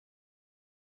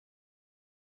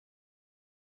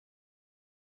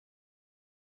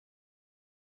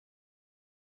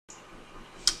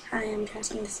Hi, I'm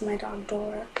Jasmine. This is my dog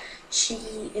Dora. She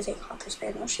is a cocker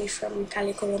spaniel. She's from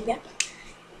Cali, Colombia,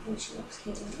 and she looks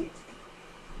amazing.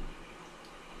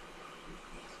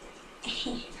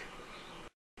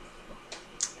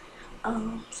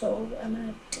 So I'm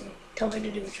gonna tell her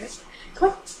to do a trick.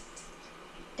 Come on,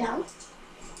 down.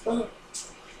 Oh.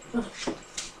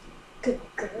 Good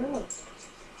girl.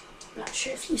 Not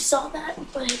sure if you saw that,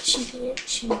 but she did.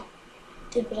 She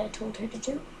did what I told her to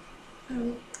do.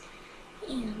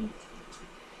 And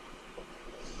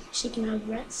she can have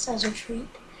rest as a treat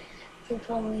for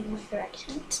following my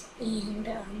directions. And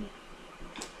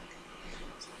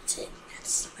so that's it.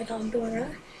 That's my dog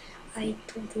Dora. I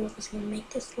told you I was going to make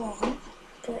this long,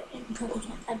 but I'm probably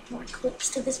going to add more clips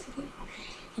to this video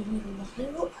in a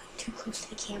little while. I'm too close to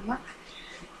the camera.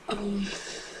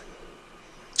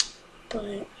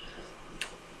 But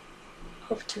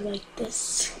hope you like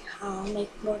this. I'll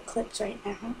make more clips right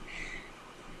now.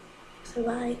 So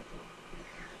bye.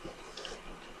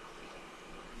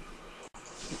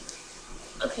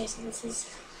 Okay, so this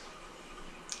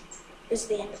is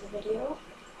the end of the video,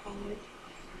 and I'm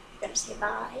gonna say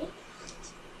bye.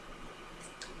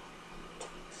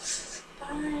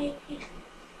 Bye.